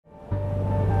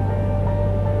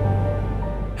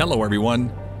Hello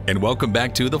everyone, and welcome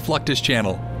back to the Fluctus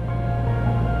channel.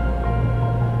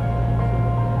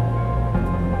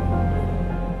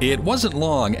 It wasn't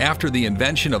long after the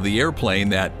invention of the airplane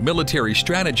that military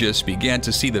strategists began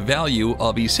to see the value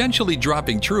of essentially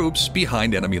dropping troops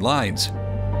behind enemy lines.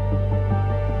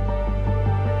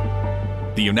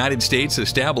 The United States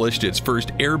established its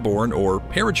first airborne or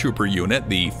paratrooper unit,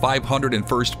 the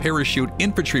 501st Parachute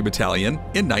Infantry Battalion,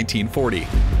 in 1940.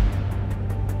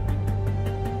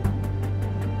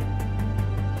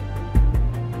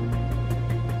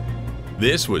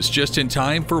 This was just in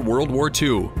time for World War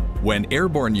II, when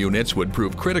airborne units would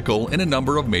prove critical in a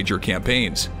number of major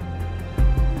campaigns.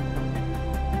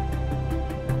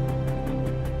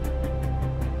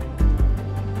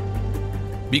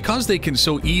 Because they can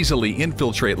so easily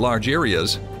infiltrate large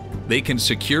areas, they can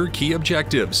secure key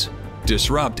objectives,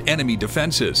 disrupt enemy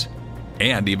defenses,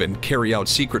 and even carry out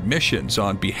secret missions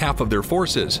on behalf of their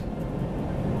forces.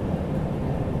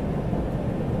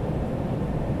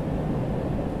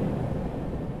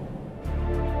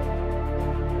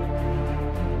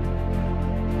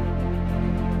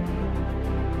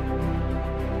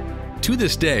 To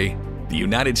this day, the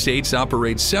United States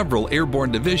operates several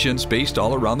airborne divisions based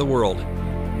all around the world.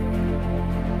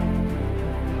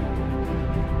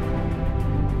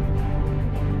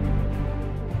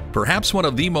 Perhaps one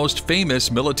of the most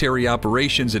famous military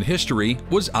operations in history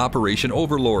was Operation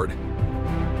Overlord,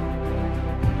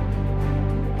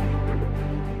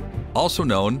 also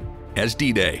known as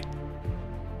D-Day.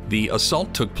 The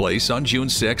assault took place on June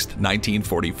 6,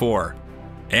 1944.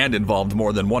 And involved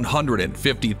more than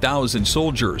 150,000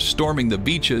 soldiers storming the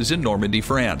beaches in Normandy,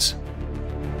 France.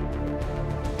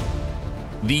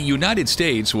 The United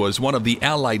States was one of the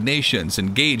Allied nations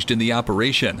engaged in the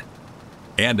operation,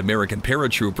 and American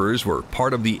paratroopers were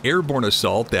part of the airborne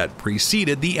assault that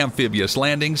preceded the amphibious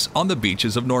landings on the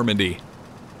beaches of Normandy.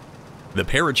 The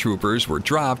paratroopers were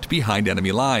dropped behind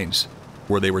enemy lines,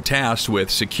 where they were tasked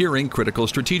with securing critical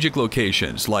strategic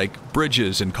locations like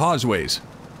bridges and causeways,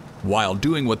 while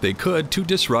doing what they could to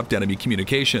disrupt enemy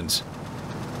communications.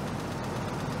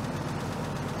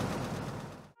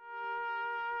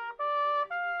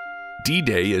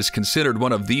 D-Day is considered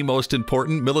one of the most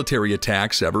important military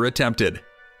attacks ever attempted,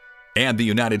 and the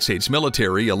United States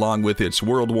military, along with its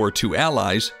World War II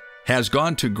allies, has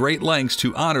gone to great lengths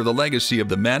to honor the legacy of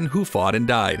the men who fought and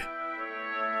died.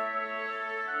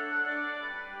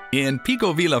 In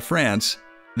Picauville, France,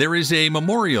 there is a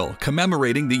memorial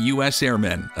commemorating the U.S.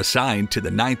 airmen assigned to the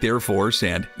 9th Air Force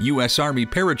and U.S. Army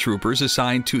paratroopers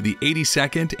assigned to the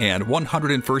 82nd and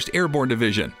 101st Airborne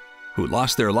Division, who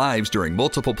lost their lives during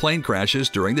multiple plane crashes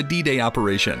during the D-Day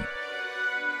operation.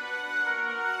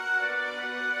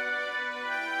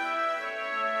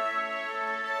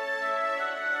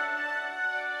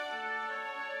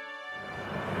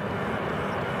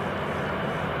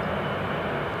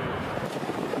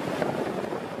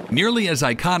 Nearly as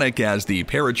iconic as the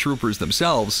paratroopers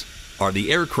themselves are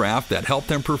the aircraft that help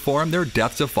them perform their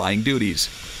death-defying duties.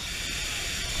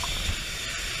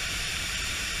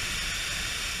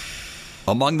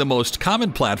 Among the most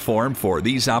common platform for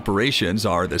these operations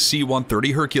are the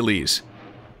C-130 Hercules,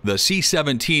 the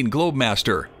C-17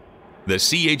 Globemaster, the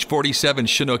CH-47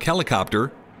 Chinook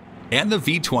helicopter, and the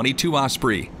V-22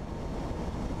 Osprey.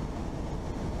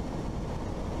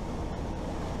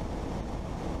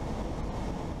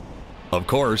 Of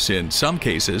course, in some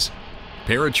cases,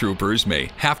 paratroopers may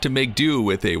have to make do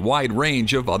with a wide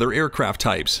range of other aircraft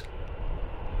types.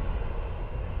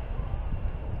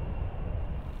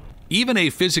 Even a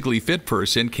physically fit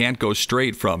person can't go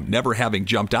straight from never having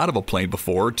jumped out of a plane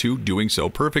before to doing so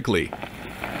perfectly.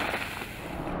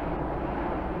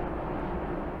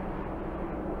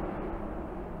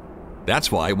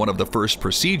 That's why one of the first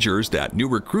procedures that new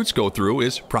recruits go through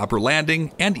is proper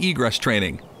landing and egress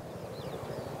training.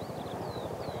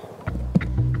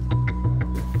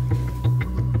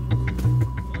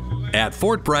 At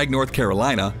Fort Bragg, North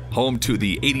Carolina, home to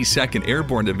the 82nd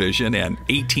Airborne Division and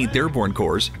 18th Airborne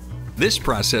Corps, this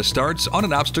process starts on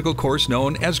an obstacle course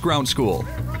known as ground school.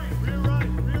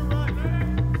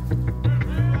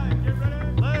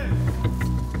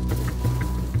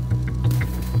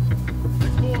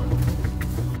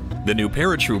 The new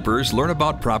paratroopers learn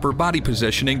about proper body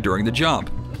positioning during the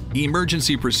jump,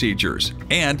 emergency procedures,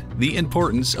 and the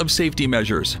importance of safety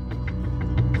measures.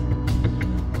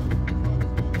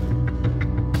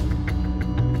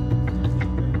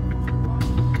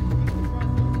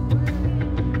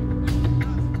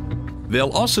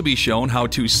 They'll also be shown how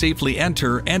to safely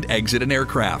enter and exit an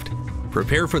aircraft,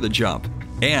 prepare for the jump,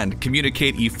 and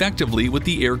communicate effectively with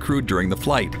the aircrew during the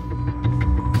flight.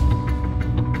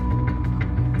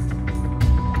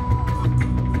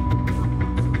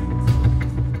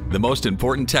 most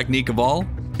important technique of all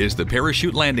is the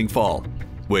parachute landing fall,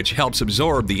 which helps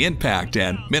absorb the impact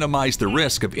and minimize the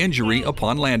risk of injury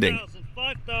upon landing.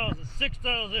 5,000,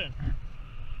 6,000.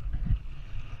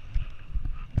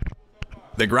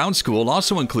 The ground school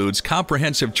also includes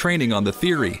comprehensive training on the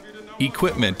theory,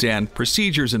 equipment, and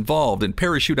procedures involved in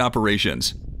parachute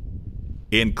operations,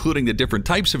 including the different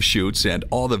types of chutes and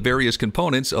all the various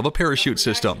components of a parachute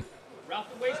system.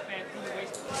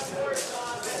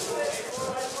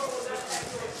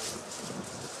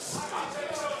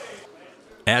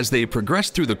 As they progress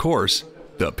through the course,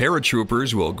 the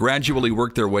paratroopers will gradually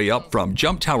work their way up from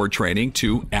jump tower training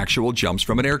to actual jumps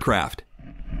from an aircraft.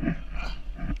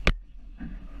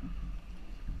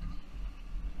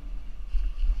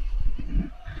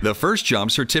 The first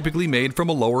jumps are typically made from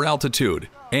a lower altitude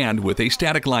and with a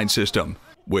static line system,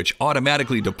 which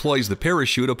automatically deploys the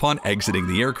parachute upon exiting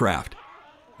the aircraft.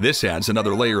 This adds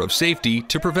another layer of safety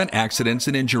to prevent accidents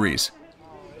and injuries.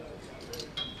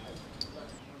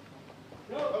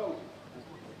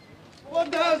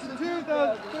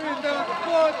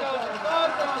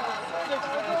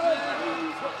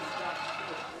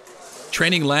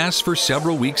 Training lasts for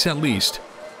several weeks at least,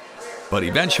 but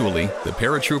eventually the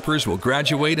paratroopers will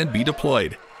graduate and be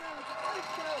deployed.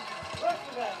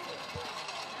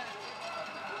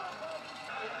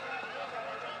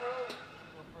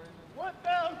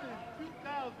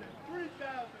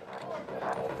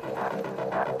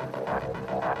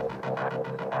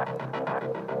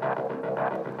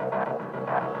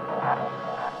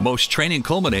 Most training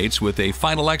culminates with a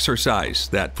final exercise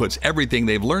that puts everything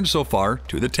they've learned so far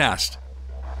to the test.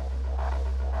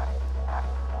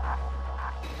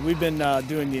 We've been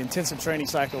doing the intensive training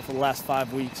cycle for the last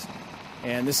 5 weeks,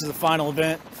 and this is the final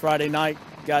event. Friday night,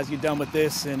 guys get done with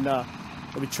this, and they'll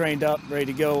be trained up, ready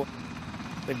to go.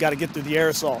 They've got to get through the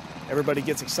aerosol. Everybody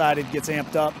gets excited, gets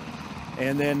amped up,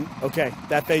 and then, okay,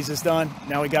 that phase is done.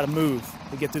 Now we got to move.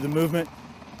 We get through the movement,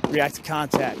 react to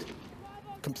contact.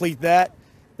 Complete that,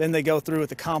 then they go through with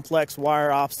the complex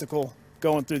wire obstacle,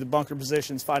 going through the bunker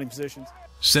positions, fighting positions.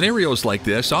 Scenarios like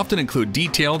this often include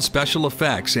detailed special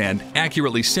effects and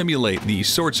accurately simulate the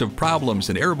sorts of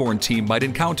problems an airborne team might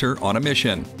encounter on a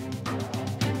mission.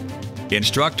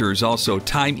 Instructors also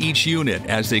time each unit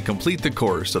as they complete the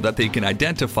course so that they can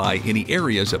identify any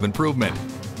areas of improvement.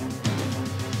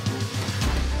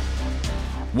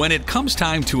 When it comes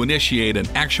time to initiate an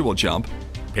actual jump,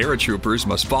 paratroopers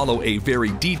must follow a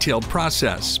very detailed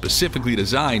process specifically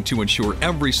designed to ensure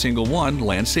every single one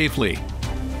lands safely.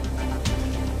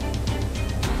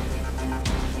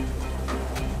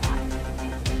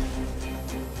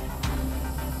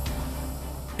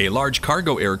 A large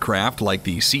cargo aircraft like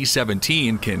the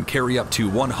C-17 can carry up to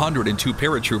 102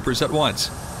 paratroopers at once.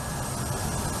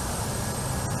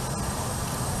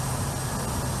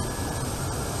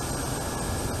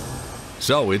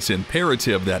 So it's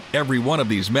imperative that every one of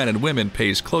these men and women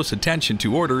pays close attention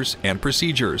to orders and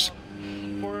procedures.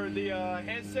 For the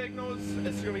hand signals,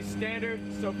 it's going to be standard,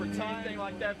 so for anything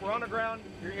like that, if we're on the ground,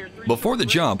 you're here 3 Before the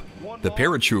jump, the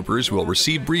paratroopers will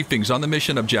receive briefings on the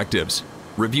mission objectives,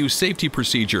 review safety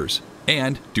procedures,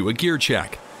 and do a gear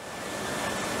check.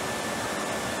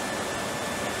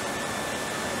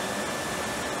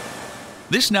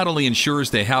 This not only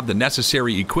ensures they have the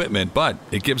necessary equipment, but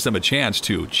it gives them a chance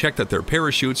to check that their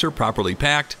parachutes are properly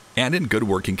packed and in good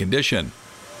working condition.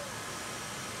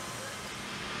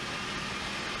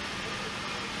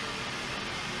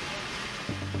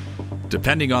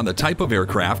 Depending on the type of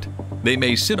aircraft, they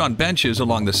may sit on benches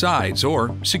along the sides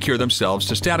or secure themselves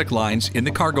to static lines in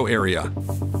the cargo area.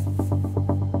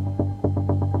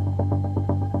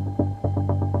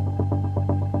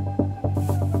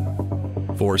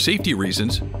 For safety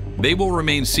reasons, they will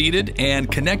remain seated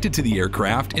and connected to the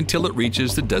aircraft until it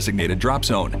reaches the designated drop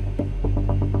zone.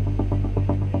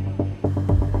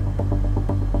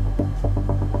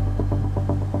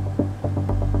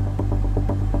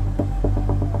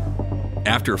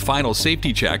 After final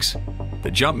safety checks,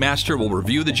 the jump master will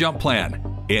review the jump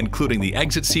plan, including the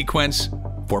exit sequence,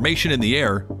 formation in the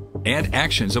air, and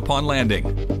actions upon landing.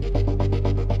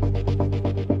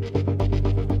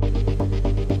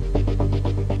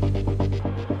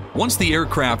 Once the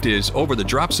aircraft is over the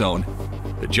drop zone,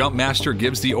 the jump master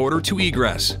gives the order to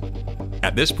egress.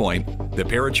 At this point, the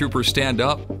paratroopers stand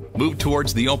up, move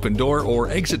towards the open door or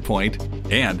exit point,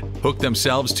 and hook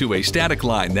themselves to a static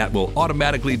line that will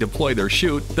automatically deploy their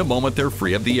chute the moment they're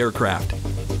free of the aircraft.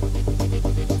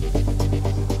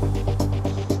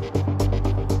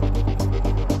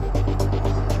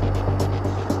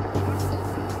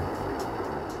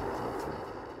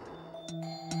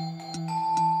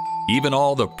 Even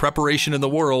all the preparation in the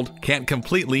world can't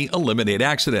completely eliminate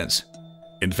accidents.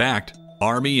 In fact,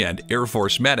 Army and Air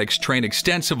Force medics train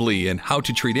extensively in how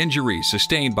to treat injuries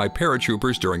sustained by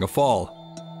paratroopers during a fall.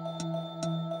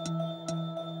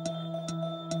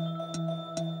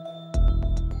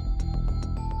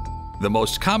 The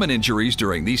most common injuries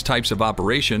during these types of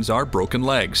operations are broken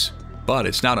legs, but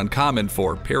it's not uncommon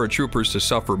for paratroopers to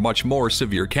suffer much more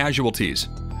severe casualties.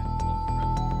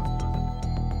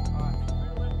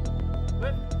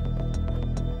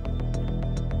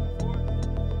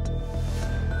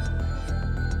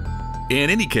 In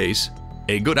any case,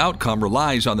 a good outcome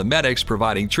relies on the medics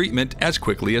providing treatment as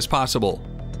quickly as possible.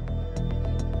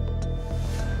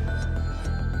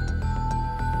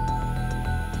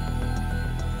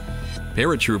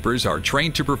 Paratroopers are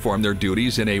trained to perform their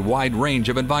duties in a wide range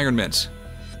of environments.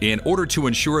 In order to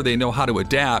ensure they know how to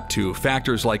adapt to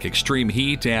factors like extreme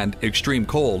heat and extreme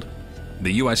cold,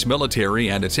 the U.S. military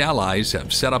and its allies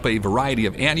have set up a variety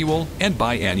of annual and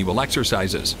biannual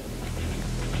exercises.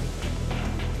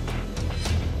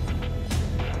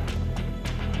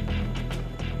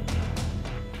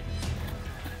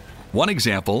 One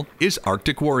example is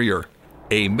Arctic Warrior,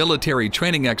 a military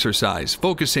training exercise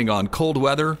focusing on cold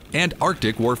weather and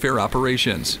Arctic warfare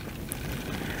operations.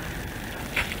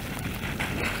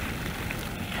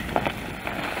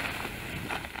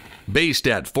 Based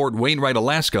at Fort Wainwright,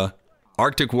 Alaska,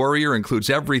 Arctic Warrior includes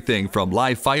everything from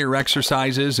live fire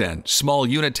exercises and small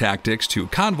unit tactics to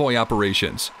convoy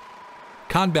operations,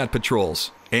 combat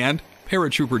patrols, and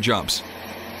paratrooper jumps.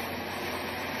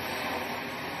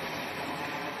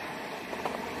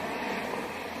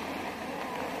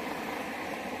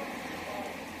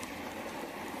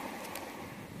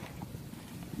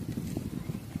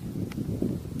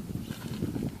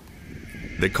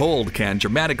 The cold can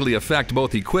dramatically affect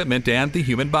both equipment and the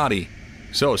human body,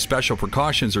 so special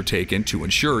precautions are taken to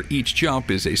ensure each jump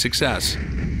is a success.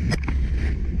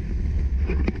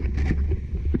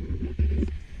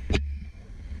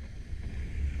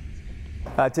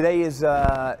 Today is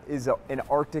an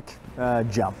Arctic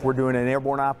jump. We're doing an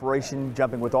airborne operation,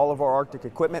 jumping with all of our Arctic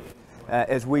equipment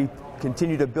as we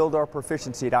continue to build our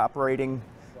proficiency at operating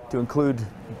to include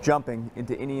jumping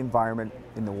into any environment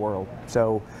in the world.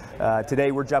 So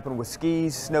today we're jumping with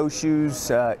skis, snowshoes,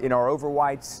 in our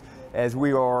overwhites as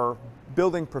we are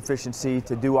building proficiency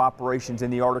to do operations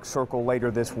in the Arctic Circle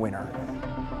later this winter.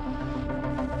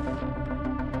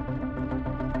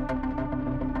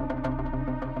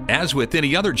 As with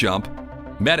any other jump,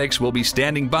 medics will be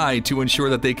standing by to ensure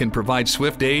that they can provide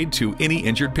swift aid to any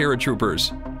injured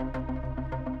paratroopers.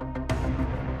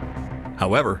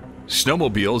 However,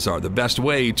 snowmobiles are the best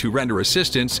way to render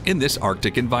assistance in this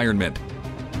Arctic environment.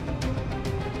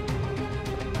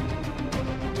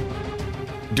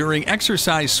 During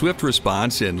Exercise Swift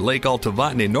Response in Lake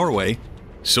Altevatn in Norway,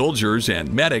 soldiers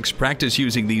and medics practice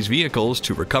using these vehicles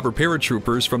to recover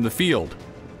paratroopers from the field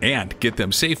and get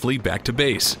them safely back to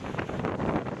base.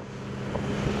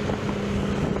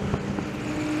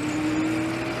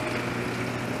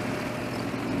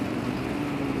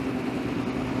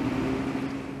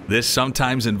 This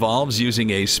sometimes involves using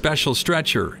a special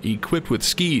stretcher equipped with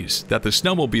skis that the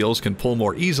snowmobiles can pull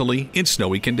more easily in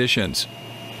snowy conditions.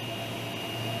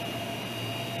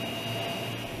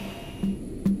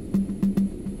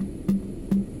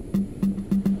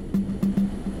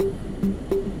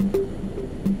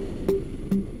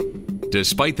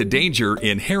 Despite the danger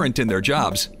inherent in their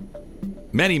jobs,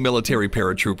 many military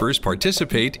paratroopers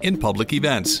participate in public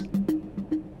events.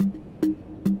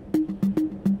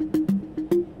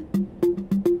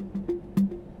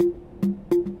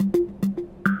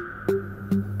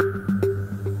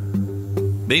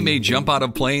 They may jump out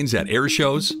of planes at air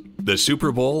shows, the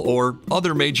Super Bowl, or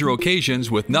other major occasions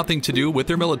with nothing to do with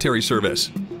their military service.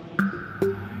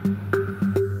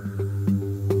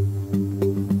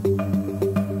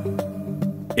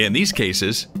 In these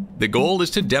cases, the goal is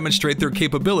to demonstrate their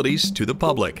capabilities to the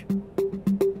public.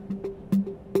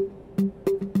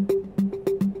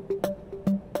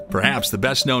 Perhaps the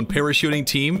best-known parachuting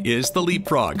team is the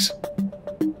Leapfrogs.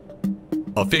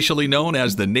 Officially known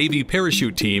as the Navy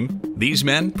Parachute Team, these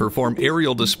men perform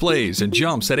aerial displays and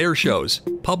jumps at air shows,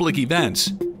 public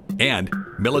events, and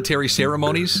military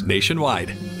ceremonies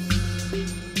nationwide.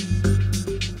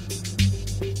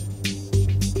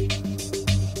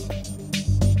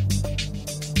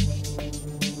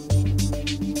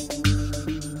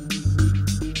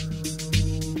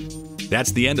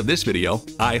 That's the end of this video.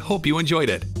 I hope you enjoyed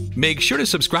it. Make sure to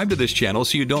subscribe to this channel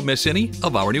so you don't miss any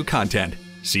of our new content.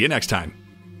 See you next time.